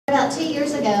about 2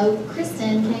 years ago,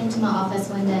 Kristen came to my office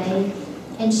one day,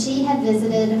 and she had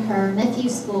visited her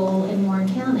nephew's school in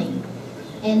Warren County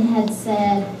and had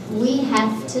said, we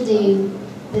have to do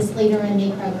this Leader in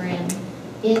Me program.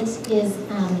 It is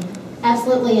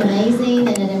absolutely amazing,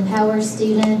 and it empowers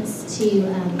students to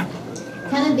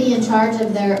kind of be in charge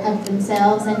of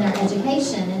themselves and their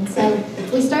education. And so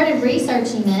we started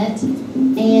researching it,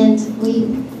 and we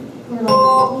were like,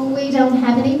 well, we don't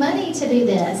have any money to do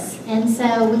this. And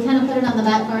so we kind of put it on the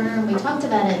back burner, and we talked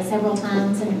about it several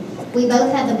times, and we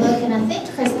both had the book, and I think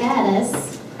Chris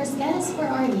Gaddis, where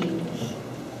are you?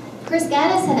 Chris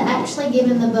Gaddis had actually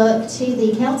given the book to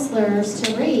the counselors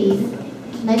to read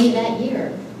maybe that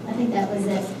year. I think that was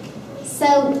it.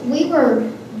 So we were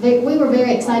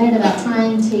very excited about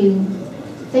trying to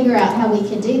figure out how we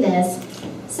could do this.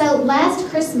 So last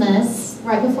Christmas,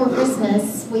 right before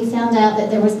Christmas, we found out that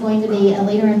there was going to be a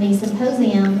Leader in Me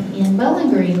symposium in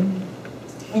Bowling Green.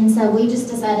 And so we just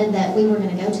decided that we were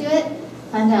going to go to it,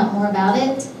 find out more about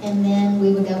it, and then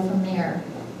we would go from there.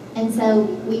 And so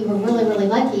we were really, really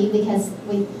lucky because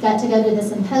we got to go to the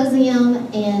symposium,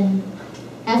 and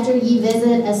after you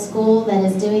visit a school that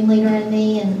is doing Leader in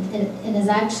Me and is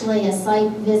actually a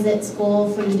site visit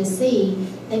school for you to see,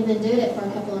 they've been doing it for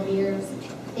a couple of years,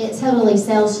 it totally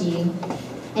sells you.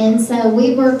 And so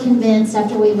we were convinced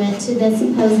after we went to the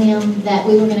symposium that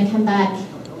we were going to come back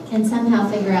and somehow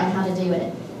figure out how to do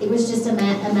it. It was just a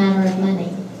matter of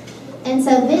money. And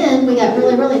so then we got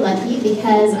really, really lucky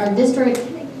because our district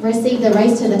received the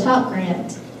Race to the Top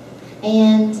grant.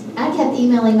 And I kept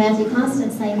emailing Matthew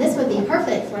Constance saying this would be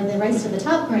perfect for the Race to the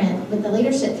Top grant with the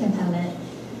leadership component.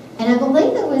 And I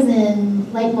believe it was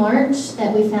in late March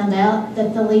that we found out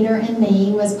that the Leader in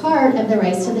Me was part of the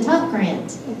Race to the Top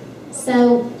grant.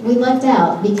 So we lucked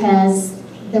out because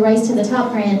the Race to the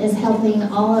Top grant is helping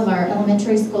all of our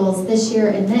elementary schools this year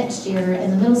and next year in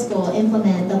the middle school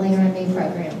implement the Leader in Me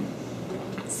program.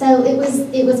 So it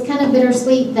was kind of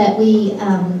bittersweet that we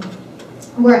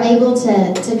were able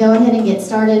to go ahead and get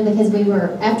started because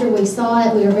after we saw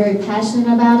it, we were very passionate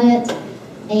about it.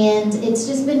 And it's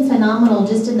just been phenomenal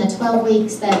just in the 12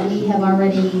 weeks that we have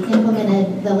already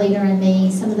implemented the Leader in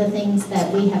Me, some of the things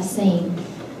that we have seen.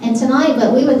 And tonight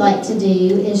what we would like to do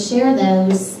is share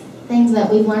those things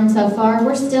that we've learned so far.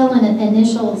 We're still in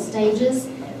initial stages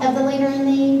of the Leader in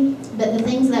Me, but the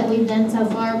things that we've done so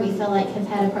far we feel like have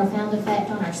had a profound effect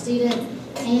on our students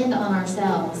and on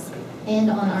ourselves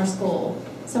and on our school.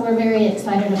 So we're very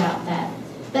excited about that.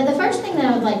 But the first thing that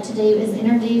I would like to do is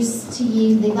introduce to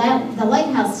you the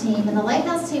Lighthouse team. And the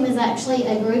Lighthouse team is actually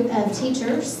a group of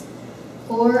teachers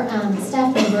or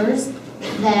staff members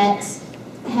that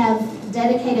have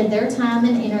dedicated their time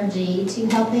and energy to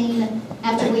helping,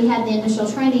 after we had the initial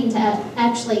training, to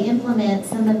actually implement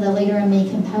some of the Leader in Me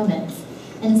components.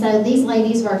 And so these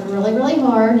ladies work really, really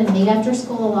hard and meet after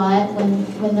school a lot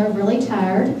when they're really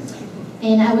tired.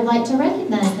 And I would like to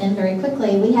recognize them very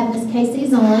quickly. We have Miss Casey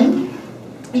Zolin.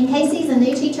 And Casey's a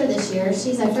new teacher this year.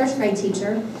 She's a first grade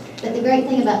teacher. But the great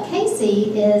thing about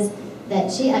Casey is that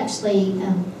she actually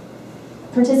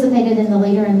participated in the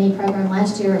Leader in Me program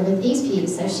last year with Eastview.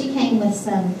 So she came with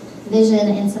some vision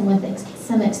and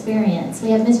some experience.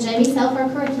 We have Miss Jamie Self, our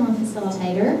curriculum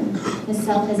facilitator. Miss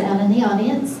Self is out in the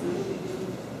audience.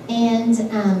 And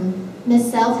Miss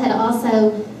Self had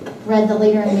also read the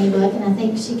Leader in Me book, and I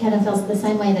think she kind of felt the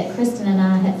same way that Kristen and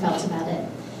I had felt about it.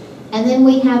 And then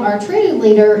we have our true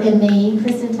Leader in Me,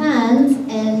 Kristen Tynes,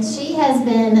 and she has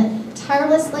been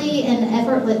tirelessly and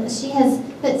effortless. She has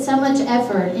put so much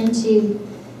effort into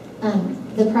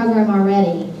the program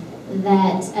already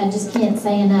that I just can't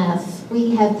say enough.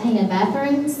 We have painted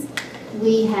bathrooms.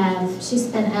 She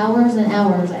spent hours and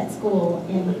hours at school,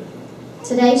 and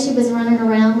today she was running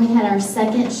around. We had our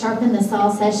second Sharpen the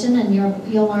Saw session, and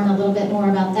you'll learn a little bit more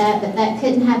about that, but that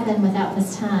couldn't happen without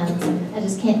Miss Tynes. I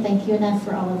just can't thank you enough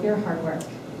for all of your hard work.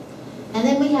 And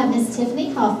then we have Miss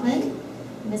Tiffany Hoffman.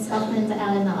 Miss Hoffman's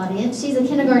out in the audience. She's a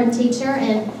kindergarten teacher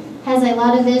and has a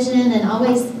lot of vision and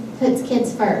always puts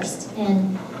kids first,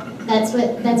 and that's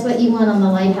what you want on the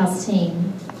Lighthouse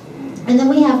team. And then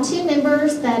we have two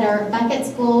members that are back at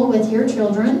school with your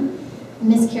children.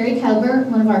 Miss Carrie Cobert,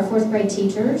 one of our fourth grade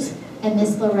teachers, and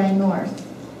Miss Lorraine North.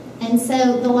 And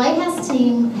so the Lighthouse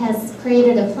team has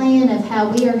created a plan of how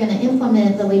we are going to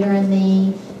implement the Leader in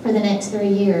Me for the next 3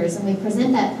 years. And we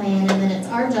present that plan, and then it's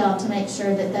our job to make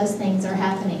sure that those things are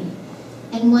happening.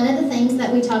 And one of the things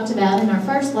that we talked about in our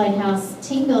first Lighthouse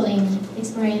team building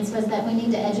experience was that we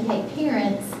need to educate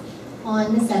parents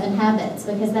on the 7 habits,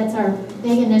 because that's our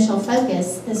big initial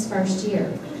focus this first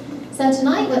year. So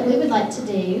tonight what we would like to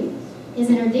do is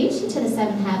introduce you to the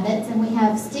 7 habits, and we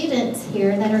have students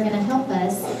here that are going to help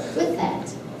us with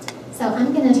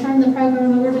I'm going to turn the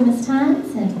program over to Ms.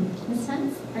 Tynes. And Ms.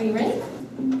 Tynes, are you ready?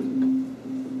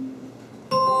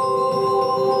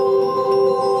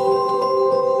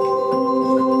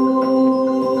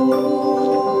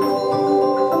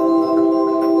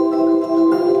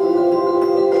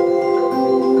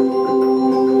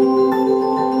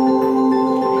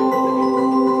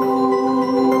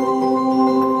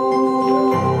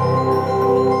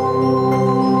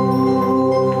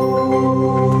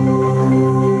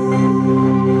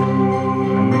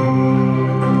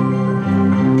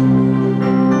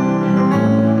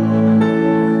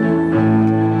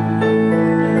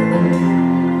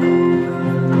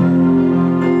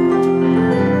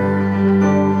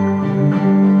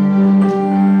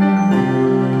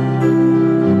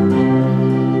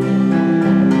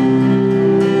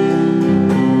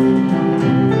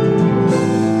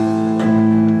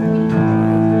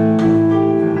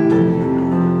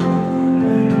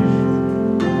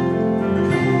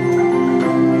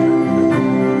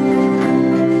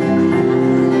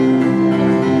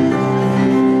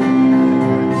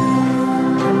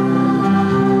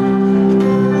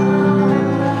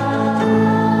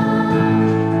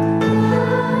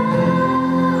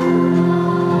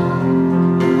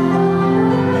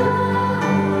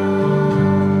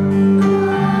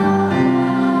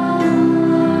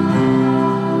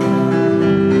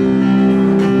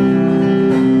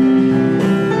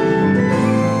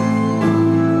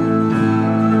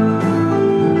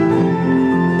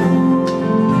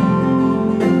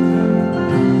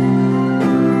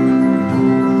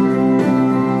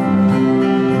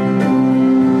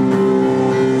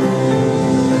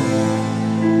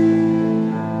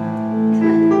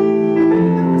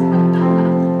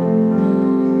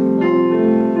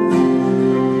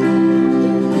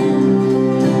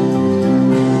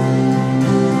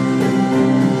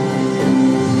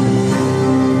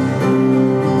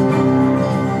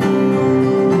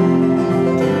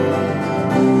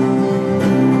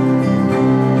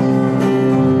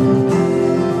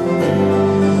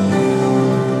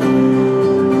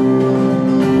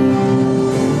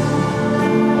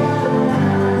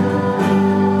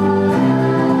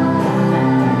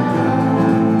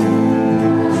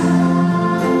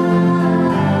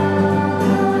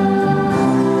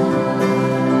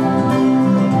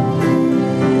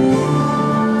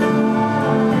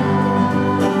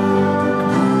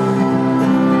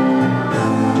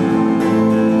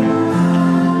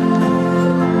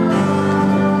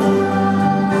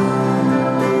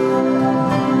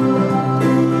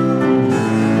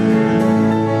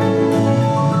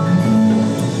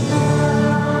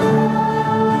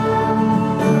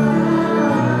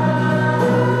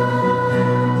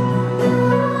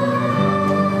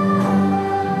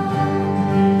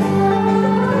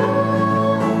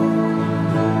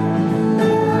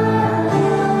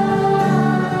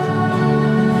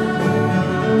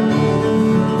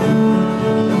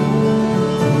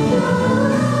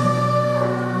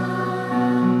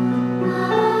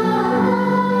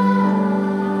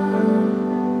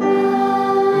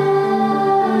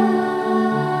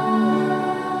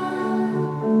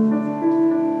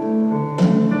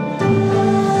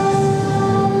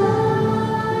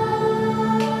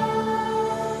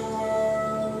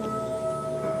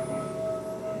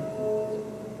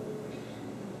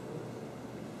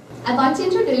 I'd like to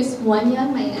introduce one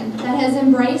young man that has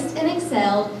embraced and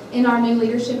excelled in our new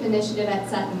leadership initiative at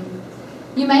Sutton.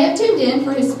 You may have tuned in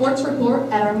for his sports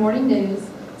report at our morning news,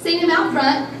 seen him out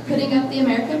front putting up the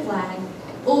American flag,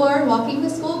 or walking the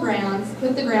school grounds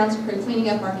with the grounds crew cleaning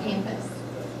up our campus.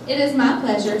 It is my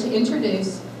pleasure to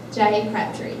introduce Jay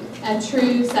Crabtree, a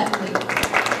true Sutton leader.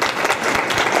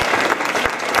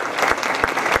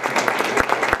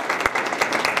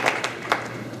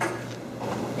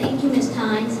 Thank you, Ms.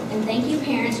 Tynes, and thank you,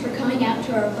 parents, for coming out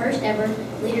to our first ever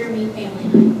Leader of Me Family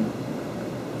Night.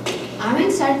 I'm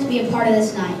excited to be a part of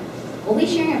this night. We'll be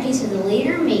sharing a piece of the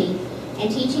Leader of Me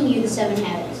and teaching you the 7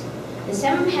 habits. The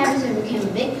 7 habits have become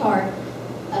a big part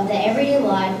of the everyday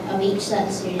life of each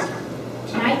Sutton student.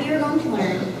 Tonight you are going to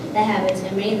learn the habits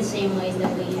in many of the same ways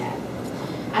that we have.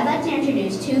 I'd like to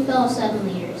introduce 2 fellow Sutton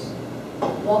leaders,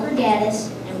 Walker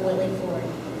Gaddis and Whitley Ford.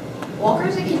 Walker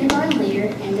is a kindergarten leader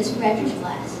in Mr. Crabtree's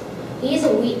class. He is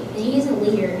a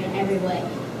leader in every way.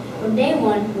 From day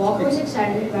 1, Walker was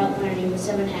excited about learning the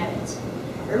 7 habits.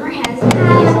 Rumor has it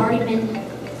that he has already been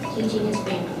teaching his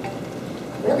family.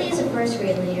 Whitley is a first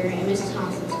grade leader in Mrs.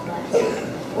 Thompson's class.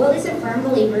 Whitley is a firm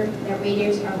believer that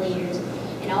readers are leaders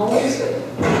and always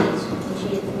reads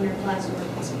when her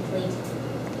classwork is complete.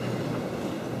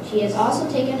 She has also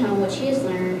taken home what she has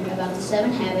learned about the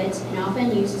 7 habits and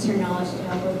often uses her knowledge to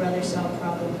help her brother solve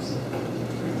problems.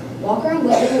 Walker and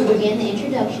Whitney will begin the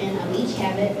introduction of each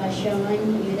habit by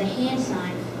showing you the hand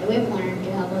sign and whip pointer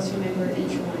to help us remember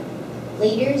each one.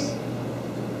 Leaders?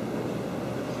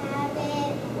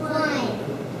 Habit 1.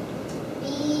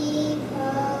 Be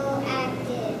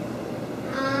proactive.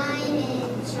 I'm in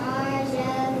charge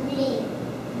of me.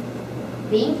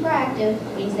 Being proactive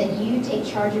means that you take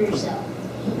charge of yourself.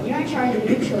 You're in charge of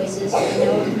your choices and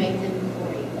no one can make them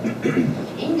for you.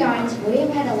 In guidance, we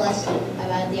have had a lesson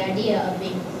about the idea of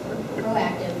being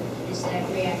proactive instead of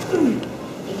reactive.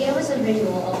 It gave us a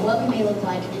visual of what we may look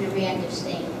like in a reactive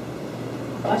state.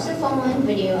 Watch the following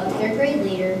video of 3rd grade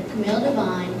leader Camille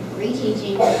Devine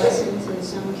reteaching the lesson to the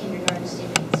Sutton kindergarten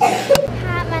students.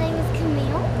 Hi, my name is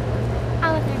Camille.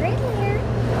 I'm a 3rd grade leader.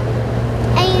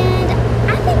 And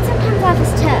I think sometimes life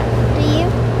is tough. Do you?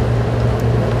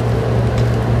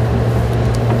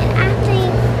 And I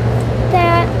think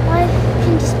that life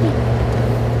can just be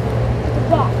like a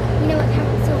rock. You know, like how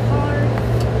it's so hard.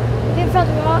 Have you ever felt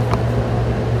a rock?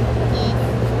 Yes.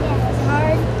 Yeah, it's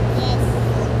hard. Yes.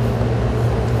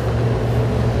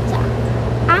 So,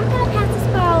 I'm going to pass this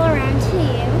ball around to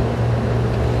you.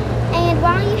 And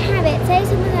while you have it, say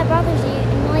something that bothers you,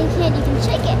 and while you can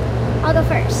shake it. I'll go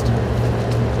first.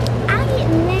 I get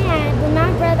mad when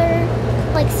my brother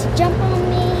likes to jump on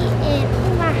me and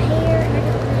pull my hair, and I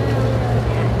get really, really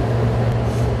mad.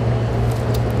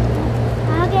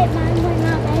 I'll get mad when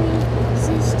my baby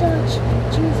sister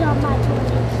chews on my toys.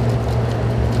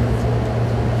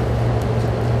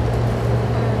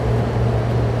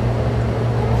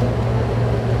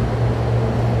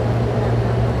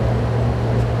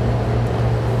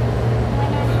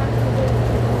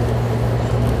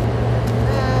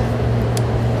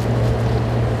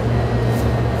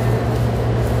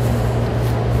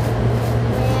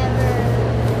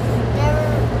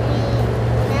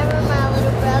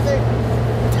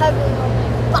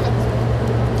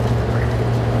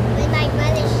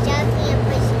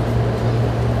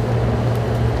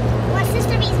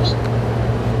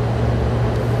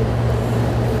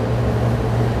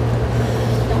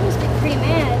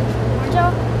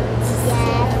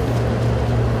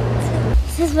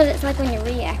 This is what it's like when you're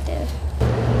reactive.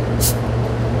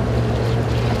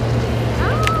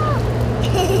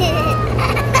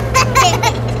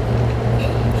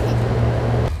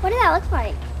 What did that look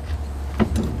like?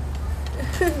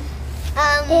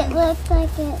 It looked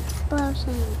like an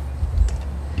explosion.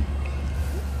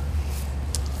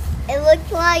 It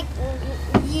looked like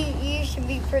you should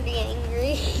be pretty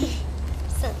angry.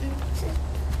 Something.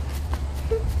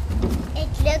 It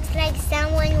looks like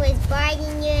someone was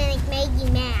biting you and it made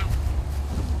you mad.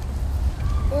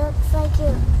 It looks like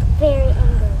you're very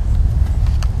angry.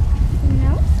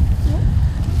 No? No.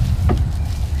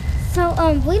 So,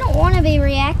 we don't want to be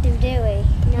reactive, do we?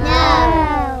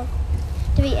 No.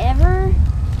 Do we ever? No.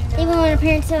 Even when our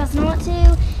parents tell us not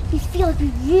to, we feel like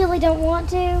we really don't want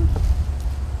to.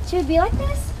 Should we be like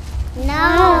this?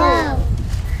 No.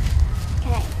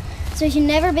 Okay. So you should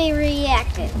never be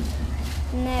reactive.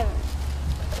 Never.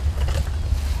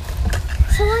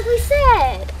 So like we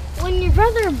said, when your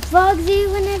brother bugs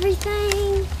you and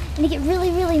everything, and you get really,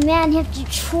 really mad and you have to do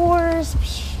chores,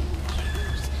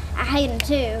 I hate them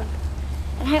too.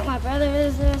 I hate my brother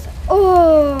is this.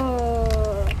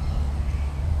 Oh!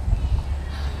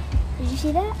 Did you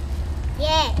see that?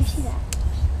 Yes. Did you see that?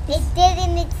 It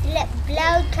didn't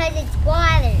explode because it's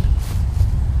water.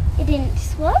 It didn't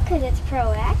explode because it's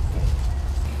proactive.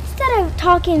 Instead of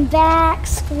talking back,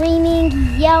 screaming,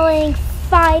 yelling,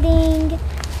 fighting,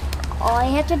 all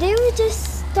you have to do is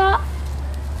just stop,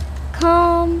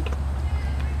 calm,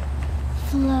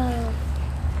 flow.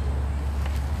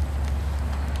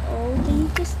 Only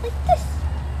just like this.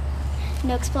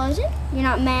 No explosion. You're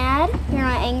not mad. You're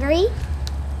not angry.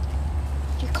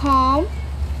 You're calm.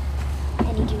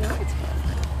 And you do not explode.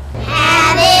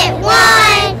 Habit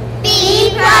 1. Be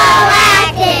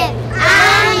proactive.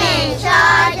 I'm in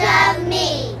charge of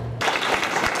me.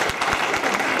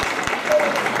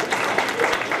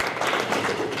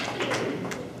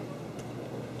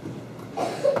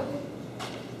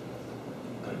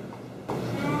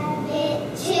 Habit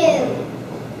 2.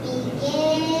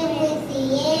 Begin with the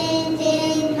end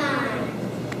in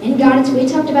mind. In guidance, we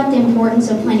talked about the importance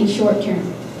of planning short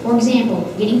term. For example,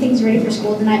 getting things ready for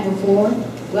school the night before.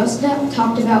 We also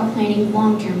talked about planning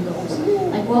long-term goals,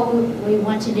 like what we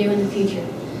want to do in the future.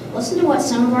 Listen to what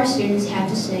some of our students have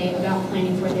to say about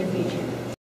planning for their future.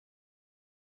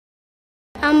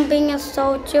 I'm being a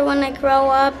soldier when I grow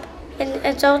up, and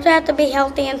a soldier has to be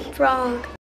healthy and strong.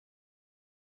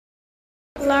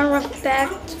 Learn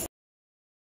respect.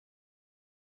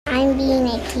 I'm being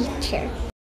a teacher.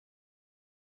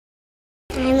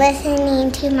 I'm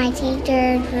listening to my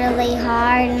teachers really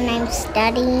hard, and I'm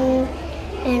studying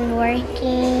and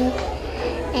working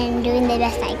and doing the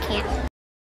best I can.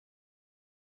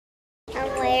 I'm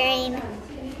wearing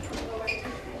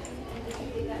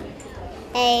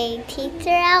a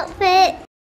teacher outfit.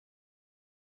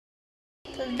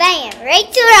 Bam!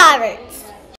 Rachel Roberts.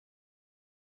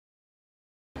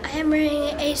 I am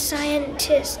wearing a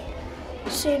scientist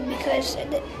suit because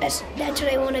that's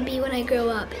what I want to be when I grow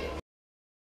up.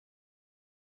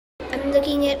 I'm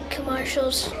looking at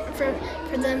commercials for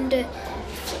them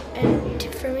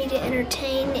for me to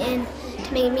entertain and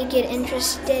to make me get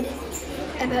interested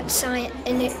about science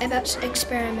and about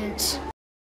experiments.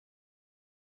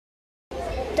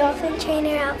 Dolphin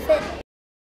trainer outfit.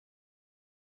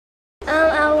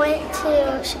 I went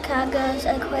to Chicago's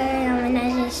aquarium and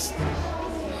I just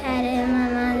had it in my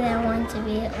mind that I want to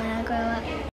be it when I grow up.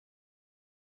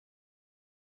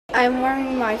 I'm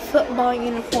wearing my football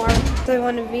uniform. I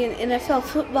want to be an NFL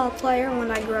football player when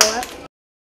I grow up.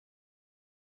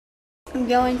 I'm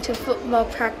going to football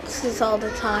practices all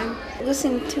the time,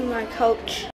 listening to my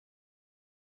coach.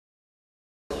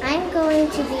 I'm going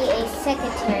to be a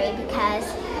secretary because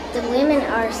the women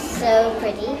are so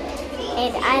pretty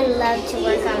and I love to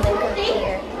work on the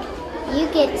computer. You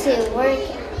get to work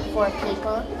for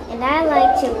people and I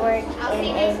like to work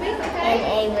in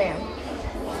a room.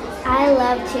 I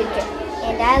love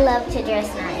to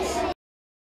dress nice.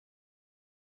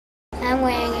 I'm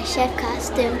wearing a chef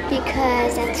costume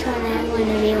because that's what I want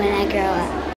to be when I grow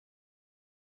up.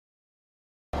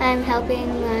 I'm helping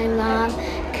my mom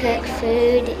cook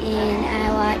food and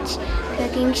I watch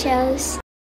cooking shows.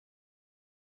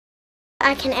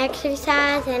 I can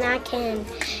exercise and I can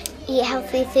eat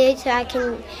healthy food so I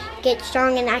can get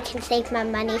strong and I can save my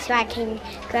money so I can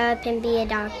grow up and be a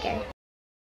doctor.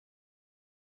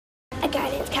 A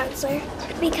guidance counselor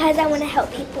because I want to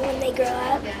help people when they grow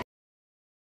up.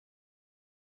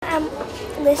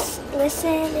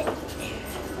 Listen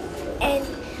and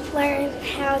learn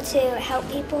how to help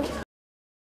people.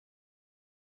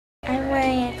 I'm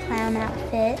wearing a clown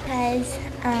outfit because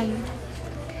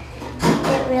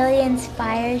it really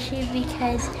inspires you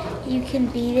because you can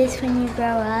be this when you grow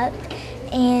up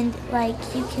and like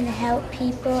you can help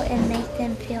people and make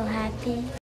them feel happy.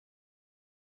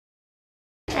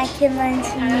 I can learn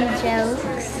some new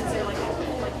jokes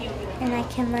and I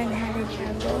can learn how to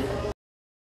juggle.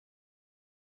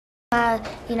 My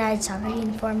United Soccer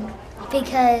uniform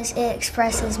because it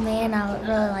expresses me and I would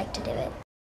really like to do it.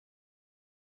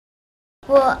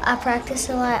 Well, I practice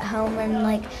a lot at home and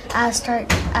like I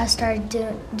started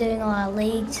doing a lot of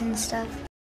leagues and stuff.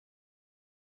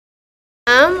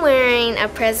 I'm wearing a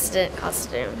president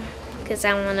costume because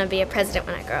I want to be a president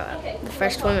when I grow up, the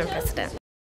first woman president.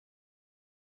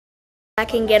 I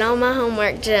can get all my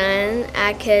homework done,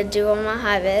 I could do all my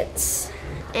habits,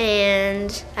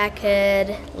 and I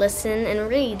could listen and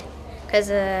read because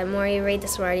the more you read, the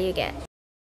smarter you get.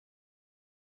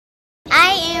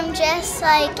 I am just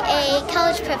like a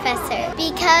college professor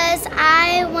because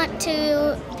I want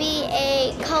to be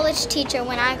a college teacher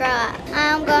when I grow up.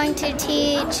 I'm going to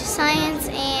teach science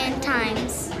and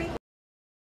times.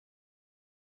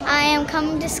 I am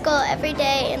coming to school every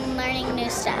day and learning new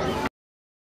stuff.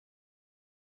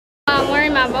 I'm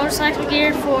wearing my motorcycle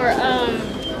gear for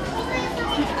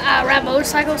I ride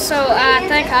motorcycles, so I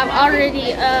think I've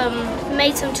already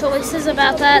made some choices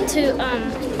about that to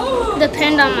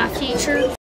depend on my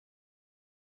future.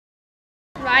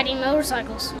 Riding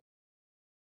motorcycles.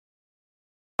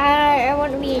 I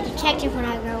want to be a detective when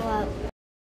I grow up.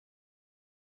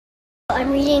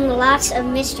 I'm reading lots of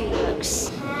mystery books.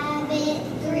 Habit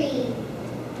 3.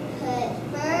 Put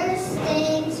first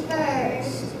things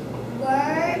first.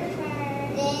 Work,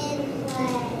 then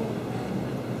play.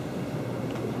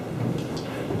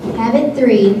 Habit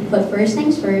 3, put first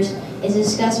things first, is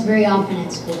discussed very often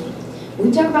at school.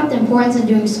 We talk about the importance of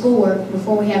doing schoolwork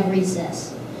before we have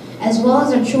recess, as well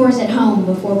as our chores at home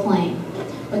before playing.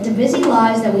 With the busy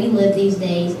lives that we live these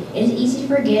days, it is easy to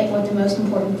forget what the most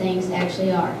important things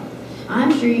actually are.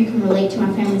 I'm sure you can relate to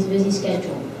my family's busy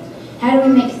schedule. How do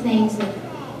we make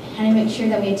sure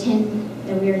that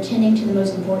we are attending to the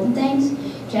most important things?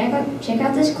 Check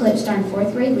out this clip starring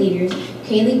 4th grade leaders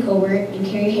Kaylee Colbert and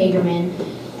Carrie Hagerman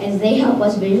as they help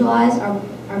us visualize our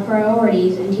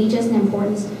priorities and teach us the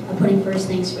importance of putting first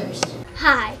things first.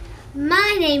 Hi,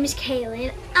 my name is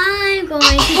Kaylin. I'm going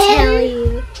to tell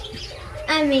you,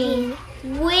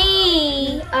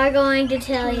 we are going to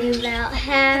tell you about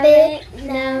habit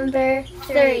number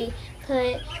 3.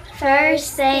 Put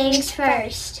first things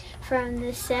first. From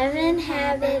the 7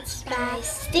 Habits by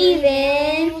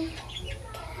Stephen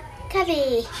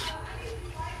Covey.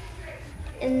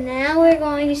 And now we're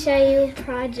going to show you a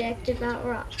project about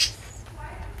rocks.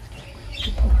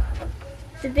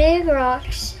 The big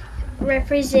rocks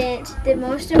represent the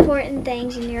most important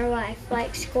things in your life,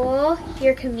 like school,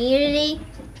 your community,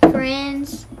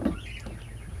 friends,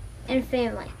 and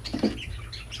family.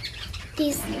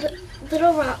 These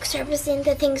little rocks represent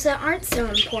the things that aren't so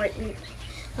important,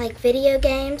 like video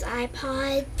games,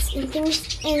 iPods, and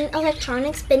things in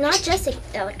electronics, but not just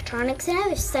electronics and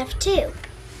other stuff too.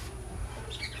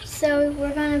 So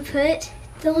we're going to put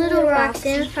the little rocks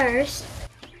in first.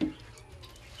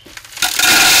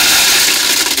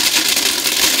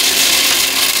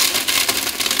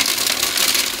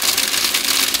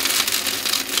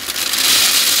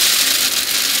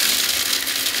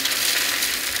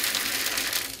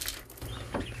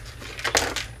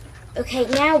 Okay,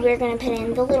 now we're going to put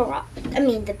in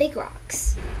the big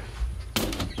rocks.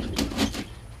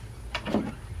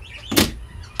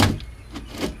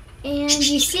 And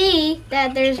you see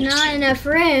that there's not enough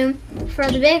room for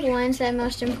the big ones that are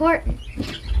most important.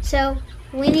 So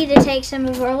we need to take some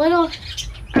of our little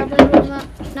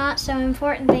not so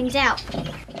important things out.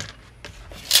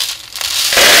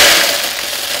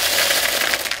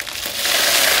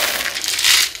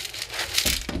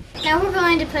 Now we're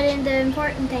going to put in the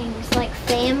important things like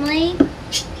family,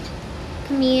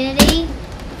 community,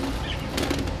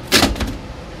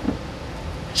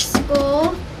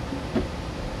 school,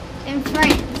 and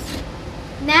friends.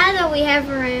 Now that we have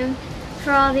room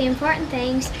for all the important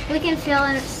things, we can fill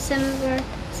in some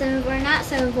of our not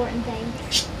so important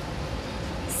things.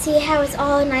 See how it's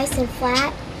all nice and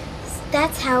flat?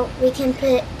 That's how we can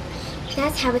put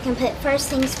first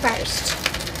things first.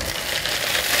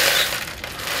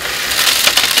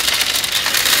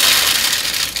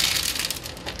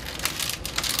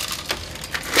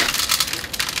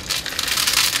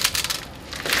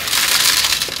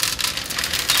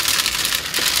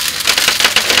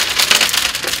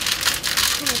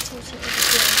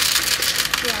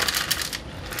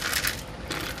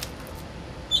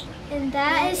 And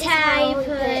that is how you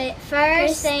put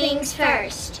first things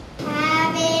first.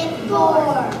 Habit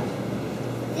 4.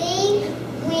 Think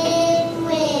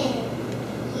win-win.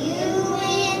 You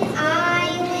win, I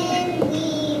win, we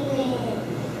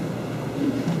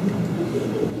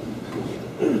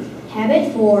win.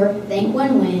 Habit 4, think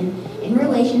win-win. In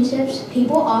relationships,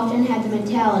 people often have the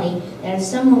mentality that if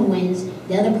someone wins,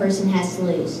 the other person has to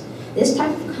lose. This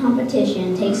type of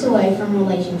competition takes away from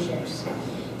relationships.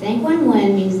 Think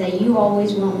win-win means that you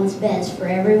always want what's best for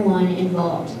everyone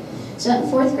involved. Sutton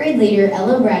 4th grade leader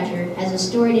Ella Bratcher has a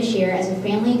story to share as a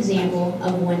family example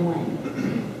of win-win.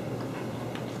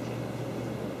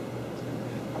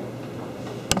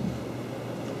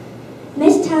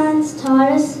 Miss Tynes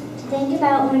taught us to think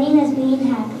about winning as being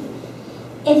happy.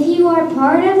 If you are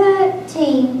part of a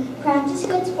team, practice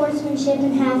good sportsmanship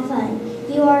and have fun.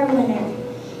 You are a winner.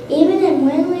 Even in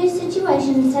win-lose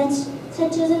situations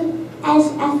such as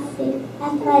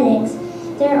athletics,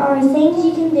 there are things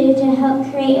you can do to help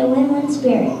create a win-win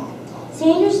spirit.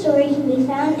 Sandra's story can be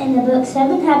found in the book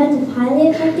 7 Habits of Highly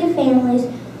Effective Families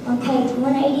on page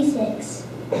 186.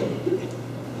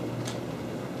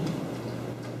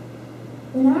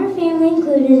 When our family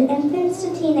included infants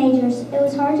to teenagers, it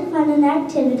was hard to find an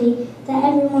activity that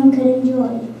everyone could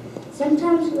enjoy.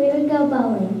 Sometimes we would go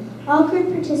bowling. All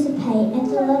could participate at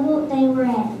the level they were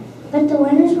at, but the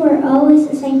winners were always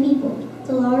the same people,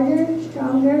 the larger,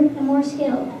 stronger, and more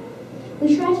skilled.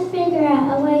 We tried to figure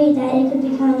out a way that it could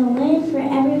become a win for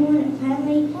everyone and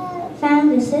finally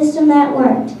found a system that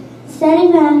worked.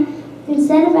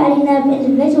 Instead of adding up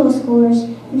individual scores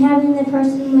and having the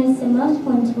person with the most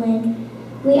points win,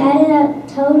 we added up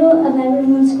total of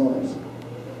everyone's scores.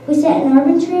 We set an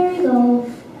arbitrary goal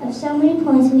of so many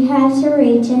points we had to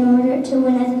reach in order to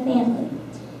win as a family.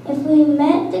 If we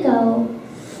met the goal,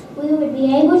 we would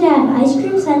be able to have ice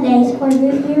cream sundaes or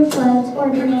root beer floats or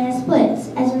banana splits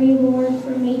as a reward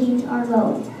for meeting our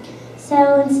goal.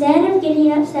 So instead of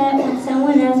getting upset when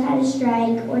someone else had a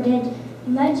strike or did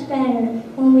much better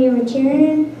when we were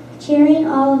cheering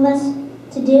all of us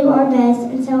to do our best,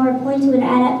 and so our points would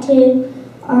add up to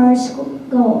our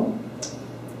goal.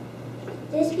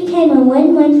 This became a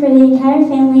win-win for the entire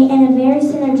family and a very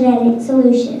synergetic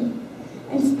solution.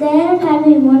 Instead of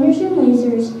having winners and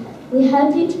losers, we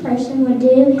hoped each person would do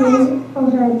his or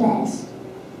her best.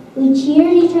 We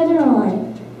cheered each other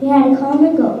on. We had a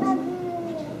common goal.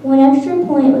 One extra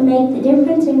point would make the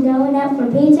difference in going out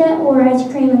for pizza or ice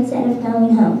cream instead of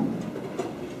going home.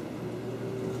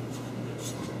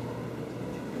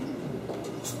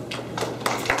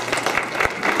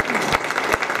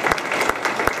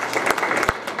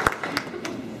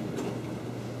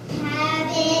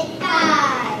 Habit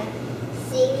 5.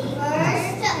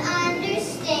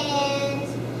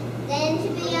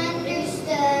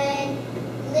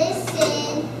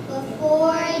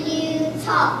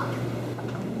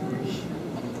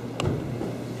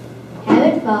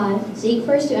 seek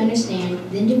first to understand,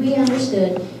 then to be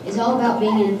understood is all about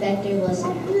being an effective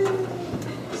listener.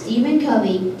 Stephen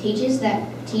Covey teaches that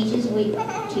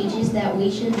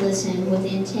we should listen with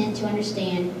the intent to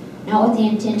understand, not with the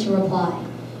intent to reply.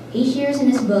 He shares in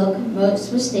his book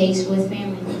most mistakes with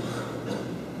family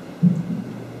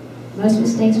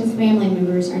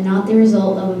members are not the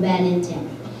result of a bad intent.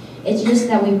 It's just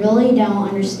that we really don't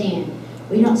understand.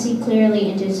 We don't see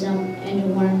clearly into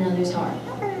one another's heart.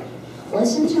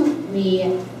 Listen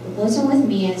with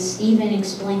me as Stephen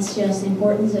explains to us the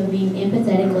importance of being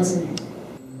empathetic listeners.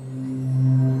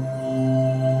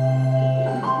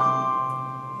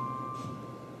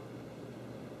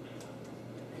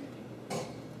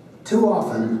 Too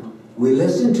often, we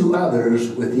listen to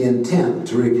others with the intent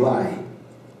to reply.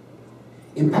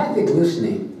 Empathic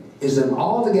listening is an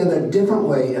altogether different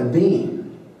way of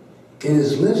being. It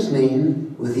is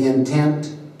listening with the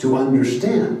intent to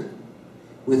understand,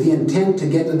 with the intent to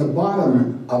get to the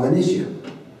bottom of an issue.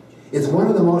 It's one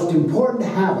of the most important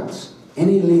habits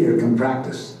any leader can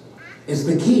practice. It's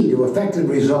the key to effective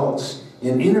results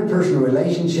in interpersonal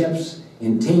relationships,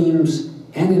 in teams,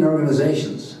 and in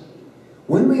organizations.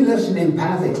 When we listen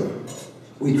empathically,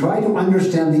 we try to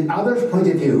understand the other's point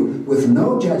of view with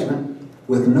no judgment,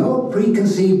 with no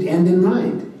preconceived end in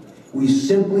mind. We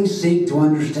simply seek to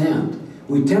understand.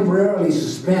 We temporarily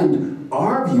suspend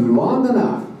our view long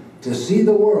enough to see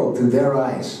the world through their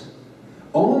eyes.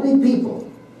 Only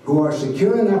people who are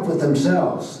secure enough with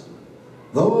themselves,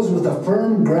 those with a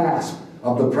firm grasp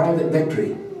of the private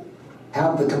victory,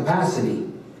 have the capacity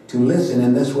to listen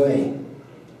in this way.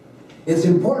 It's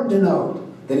important to note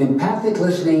that empathic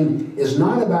listening is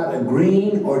not about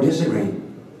agreeing or disagreeing.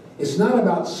 It's not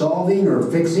about solving or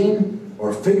fixing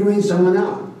or figuring someone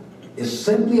out. It's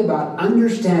simply about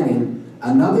understanding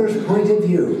another's point of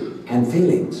view and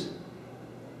feelings.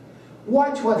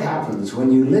 Watch what happens when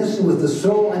you listen with the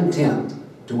sole intent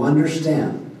to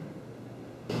understand.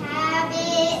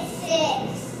 Habit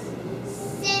 6.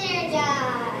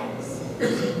 Synergize.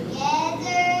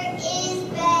 Together is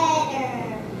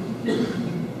better.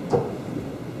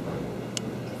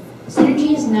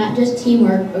 Synergy is not just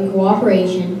teamwork or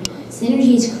cooperation.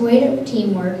 Synergy is creative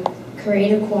teamwork,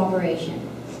 creative cooperation.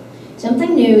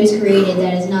 Something new is created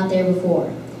that is not there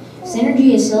before.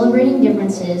 Synergy is celebrating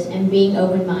differences and being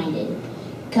open-minded.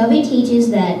 Covey teaches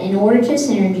that in order to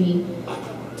synergy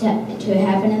to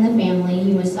happen in the family,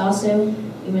 you must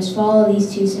follow these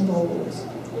 2 simple rules.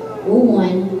 Rule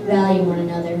 1, value one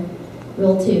another.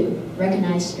 Rule 2,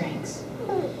 recognize strengths.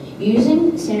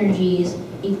 Using synergies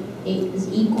is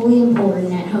equally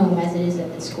important at home as it is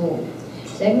at the school.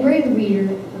 Second grade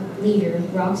leader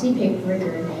Roxy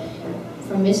Rickard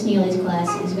from Miss Neely's class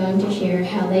is going to share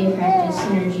how they practice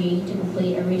synergy to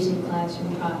complete a recent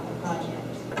classroom project.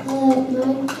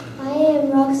 I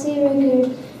am Roxy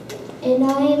Rickard, and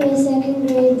I am a second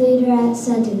grade leader at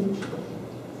Sutton.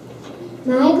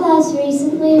 My class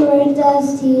recently worked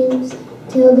as teams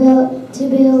to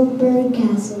build bird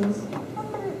castles.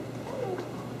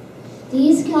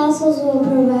 These castles will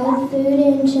provide food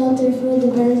and shelter for the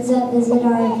birds that visit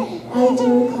our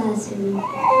outdoor classroom.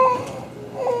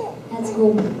 That's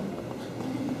cool.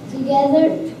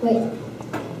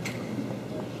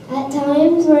 At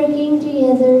times, working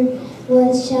together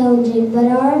was challenging, but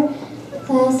our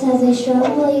class has a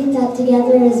strong belief that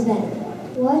together is better.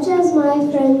 Watch as my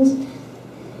friends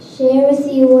share with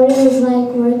you what it is like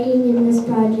working in this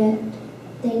project.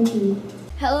 Thank you.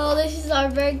 Hello, this is our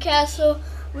bird castle.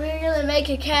 We're gonna make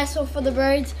a castle for the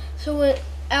birds. So we're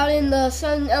out in the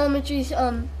Sutton Elementary's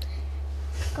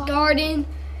garden,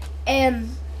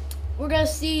 and we're gonna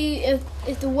see if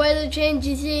the weather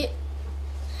changes it,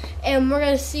 and we're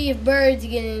gonna see if birds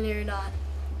get in there or not,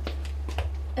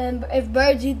 and if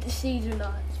birds eat the seeds or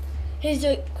not. Here's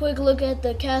a quick look at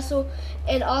the castle,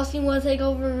 and Austin want to take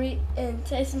over and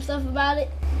say some stuff about it.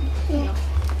 Yeah.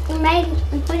 We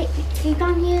put it seeds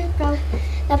on here, so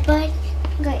the birds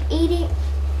gonna eat it.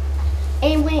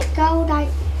 And when it goes,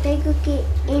 they could get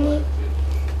in it.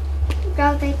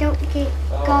 So they don't get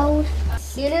cold.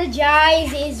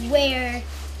 Synergize is where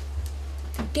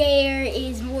there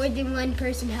is more than one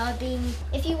person helping.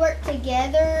 If you work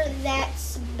together,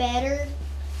 that's better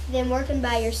than working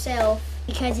by yourself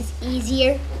because it's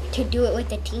easier to do it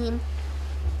with a team.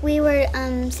 We were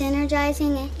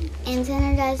synergizing, and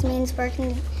synergize means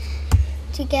working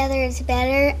together is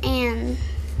better, and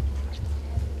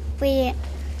we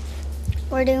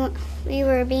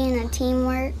were being a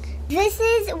teamwork. This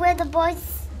is where the boys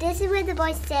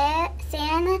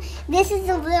stand. This is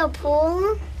the little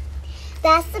pool.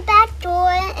 That's the back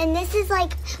door, and this is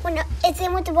like when it's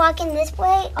in with the walk in this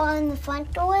way on the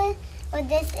front door. what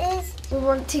this is? We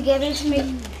worked together to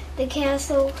make the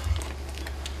castle.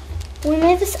 We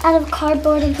made this out of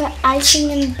cardboard and put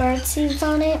icing and bird seeds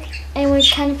on it, and we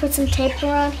kind of put some tape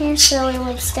around here so it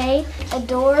would stay. A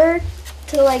door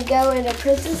to like go in a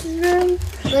princess's room,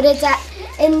 but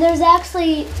and there's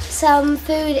actually some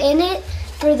food in it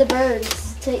for the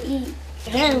birds to eat.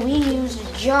 Then we used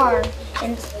a jar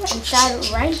inside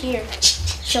right here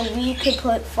so we could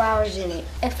put flowers in it.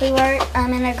 If we work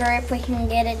in a group, we can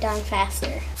get it done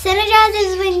faster. Synergize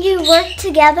is when you work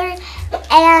together,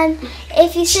 and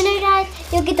if you synergize,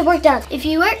 you'll get the work done. If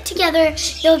you work together,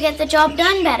 you'll get the job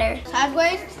done better.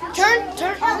 Sideways. Turn.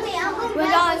 Help me, Uncle. We're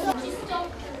done.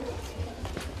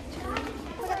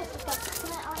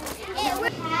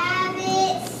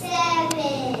 Habit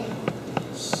 7.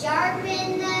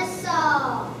 Sharpen the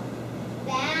saw.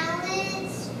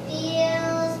 Balance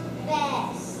feels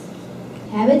best.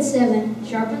 Habit 7,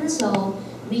 sharpen the saw,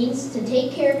 means to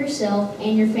take care of yourself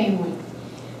and your family.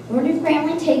 When your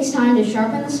family takes time to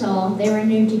sharpen the saw, they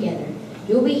renew together.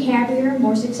 You'll be happier,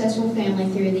 more successful family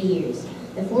through the years.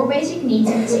 The 4 basic needs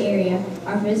in this area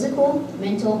are physical,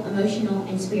 mental, emotional,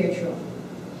 and spiritual.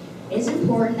 It is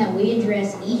important that we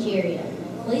address each area.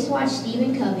 Please watch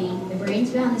Stephen Covey, the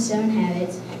brains behind the 7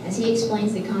 habits, as he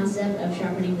explains the concept of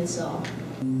sharpening the saw.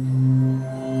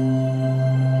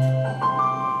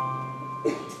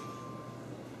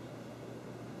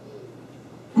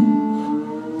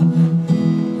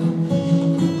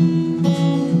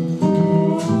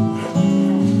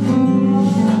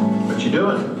 What you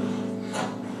doing?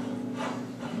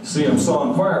 See, I'm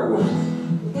sawing firewood.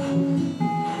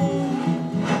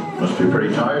 Must be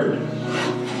pretty tired.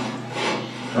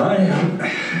 I am.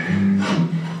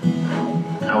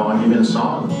 How long you been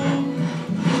sawing?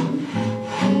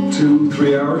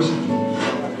 2-3 hours.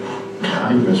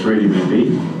 God, you must really be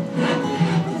beat.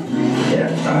 Yeah,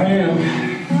 I am.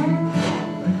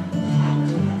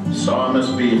 Saw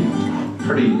must be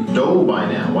pretty dull by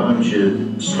now. Why don't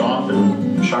you stop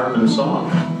and sharpen the saw?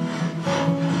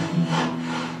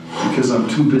 Because I'm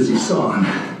too busy sawing.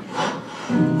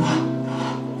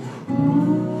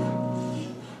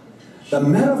 The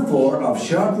metaphor of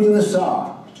sharpening the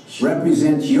saw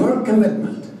represents your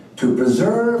commitment to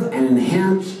preserve and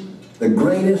enhance the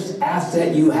greatest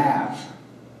asset you have,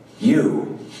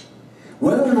 you.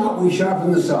 Whether or not we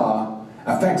sharpen the saw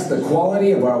affects the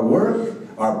quality of our work,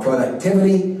 our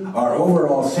productivity, our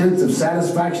overall sense of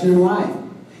satisfaction in life.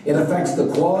 It affects the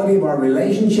quality of our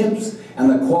relationships and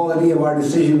the quality of our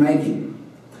decision making.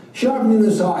 Sharpening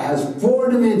the saw has 4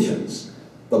 dimensions: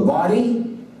 the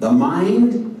body, the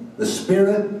mind, the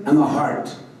spirit, and the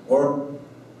heart, or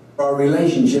our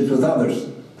relationships with others.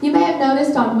 You may have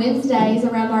noticed on Wednesdays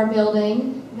around our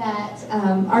building that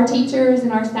our teachers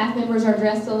and our staff members are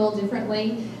dressed a little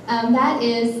differently. That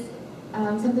is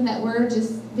something that we're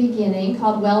just beginning,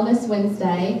 called Wellness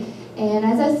Wednesday. And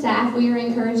as a staff, we are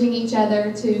encouraging each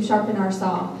other to sharpen our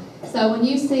saw. So when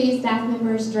you see staff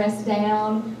members dressed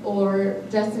down or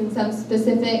dressed in some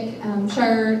specific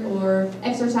shirt or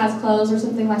exercise clothes or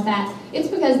something like that, it's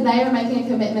because they are making a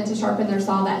commitment to sharpen their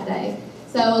saw that day.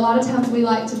 So a lot of times we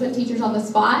like to put teachers on the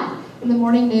spot in the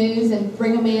morning news and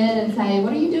bring them in and say,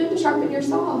 what are you doing to sharpen your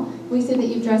saw? We see that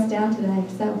you've dressed down today.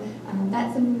 So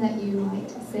that's something that you like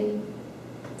to see.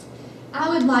 I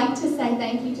would like to say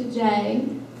thank you to Jay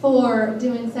for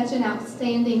doing such an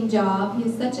outstanding job. He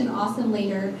is such an awesome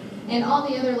leader. And all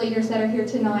the other leaders that are here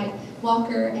tonight,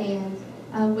 Walker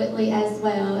and Whitley as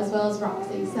well as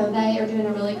Roxy. So they are doing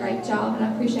a really great job, and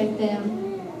I appreciate them.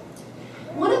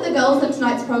 One of the goals of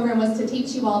tonight's program was to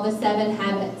teach you all the 7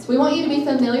 habits. We want you to be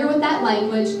familiar with that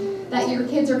language that your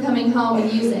kids are coming home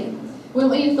and using. We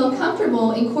want you to feel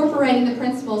comfortable incorporating the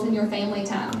principles in your family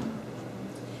time.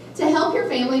 To help your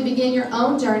family begin your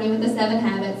own journey with the 7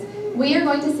 habits, we are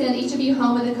going to send each of you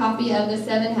home with a copy of the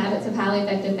 7 Habits of Highly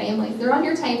Effective Families. They're on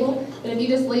your table, but if you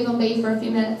just leave them be for a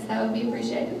few minutes, that would be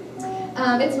appreciated.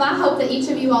 It's my hope that each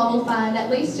of you all will find at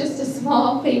least just a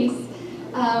small piece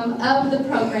of the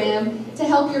program to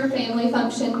help your family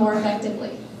function more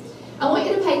effectively. I want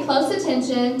you to pay close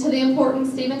attention to the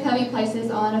importance Stephen Covey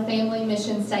places on a family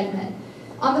mission statement.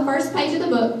 On the first page of the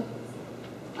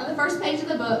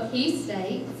book, he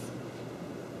states,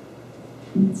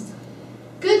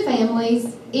 good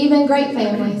families, even great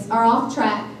families, are off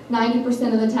track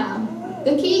 90% of the time.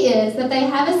 The key is that they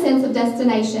have a sense of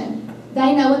destination.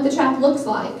 They know what the track looks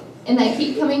like, and they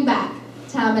keep coming back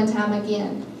time and time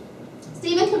again.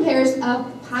 Stephen compares a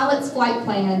pilot's flight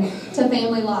plan to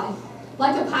family life.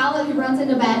 Like a pilot who runs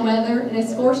into bad weather and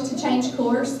is forced to change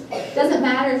course, doesn't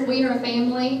matter if we or a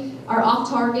family are off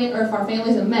target or if our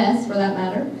family's a mess, for that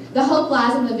matter. The hope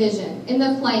lies in the vision, in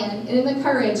the plan, and in the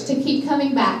courage to keep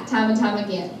coming back time and time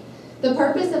again. The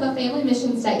purpose of a family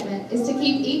mission statement is to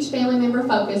keep each family member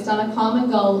focused on a common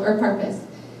goal or purpose.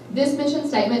 This mission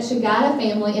statement should guide a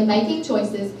family in making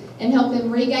choices and help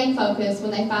them regain focus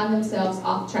when they find themselves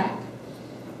off track.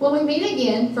 When we meet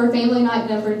again for family night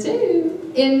number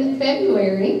 2 in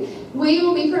February, we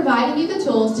will be providing you the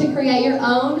tools to create your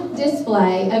own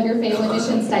display of your family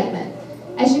mission statement.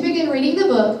 As you begin reading the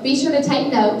book, be sure to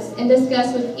take notes and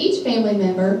discuss with each family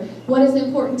member what is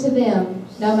important to them,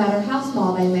 no matter how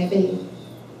small they may be.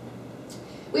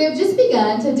 We have just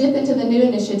begun to dip into the new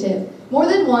initiative. More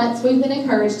than once, we've been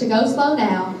encouraged to go slow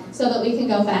now so that we can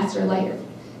go faster later.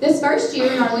 This first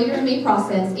year in our Leader in Me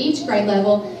process, each grade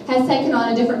level has taken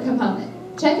on a different component.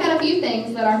 Check out a few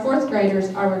things that our 4th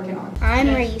graders are working on.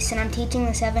 I'm Reese, and I'm teaching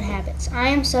the 7 habits. I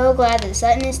am so glad that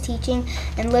Sutton is teaching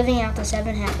and living out the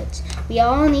 7 habits. We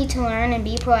all need to learn and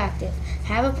be proactive,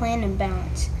 have a plan and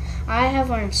balance. I have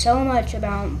learned so much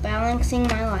about balancing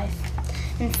my life.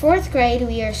 In 4th grade,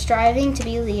 we are striving to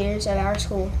be leaders of our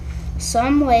school.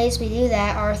 Some ways we do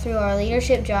that are through our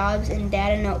leadership jobs and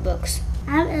data notebooks.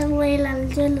 I'm Emily and I'm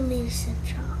doing the leadership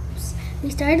jobs.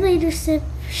 We started leadership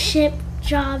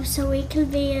jobs so we can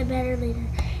be a better leader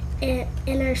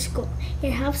in our school.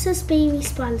 It helps us be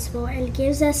responsible and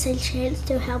gives us a chance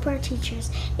to help our teachers.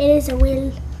 It is a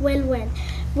win-win.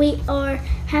 We are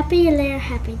happy and they are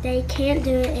happy. They can't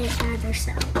do it by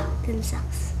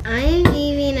themselves. I am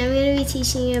Evie and I'm going to be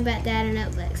teaching you about data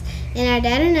notebooks. In our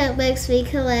data notebooks, we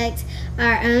collect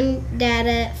our own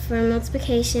data for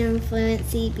multiplication,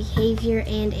 fluency, behavior,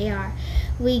 and AR.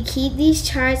 We keep these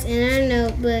charts in our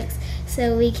notebooks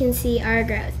so we can see our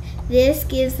growth. This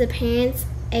gives the parents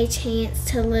a chance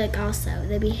to look also.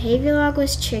 The behavior log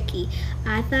was tricky.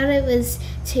 I thought it was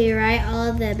to write all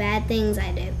of the bad things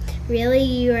I do. Really,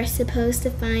 you are supposed to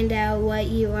find out what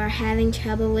you are having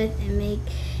trouble with and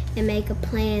make a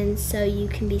plan so you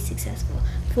can be successful.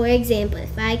 For example,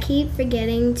 if I keep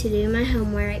forgetting to do my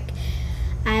homework,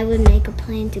 I would make a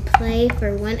plan to play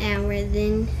for 1 hour,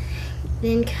 then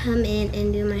come in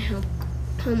and do my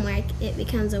homework. It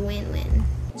becomes a win-win.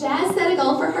 Jazz set a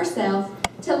goal for herself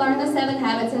to learn the 7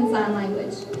 habits in sign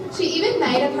language. She even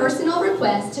made a personal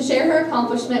request to share her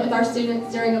accomplishment with our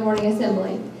students during a morning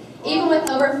assembly. Even with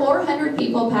over 400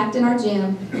 people packed in our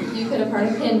gym, you could have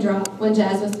heard a pin drop when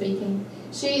Jazz was speaking.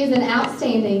 She is an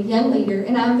outstanding young leader,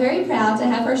 and I'm very proud to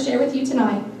have her share with you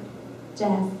tonight.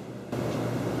 Jazz.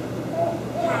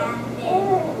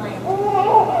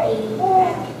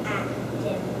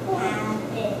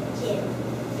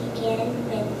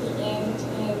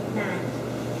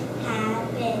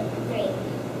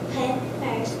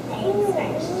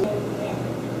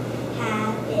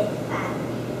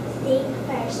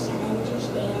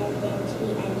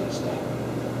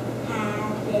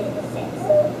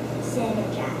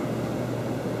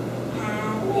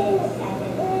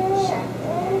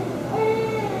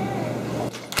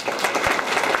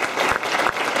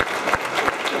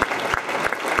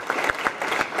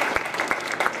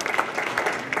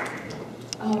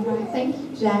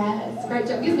 Jazz. Great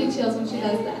job. Gives me chills when she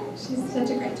does that. She's such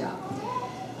a great job.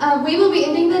 We will be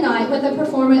ending the night with a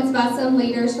performance by some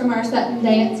leaders from our Sutton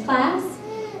dance class.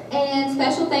 And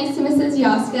special thanks to Mrs.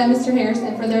 Yaska and Mr.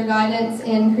 Harrison for their guidance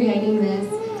in creating this.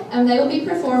 They will be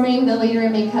performing the Leader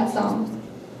in Me Cup song.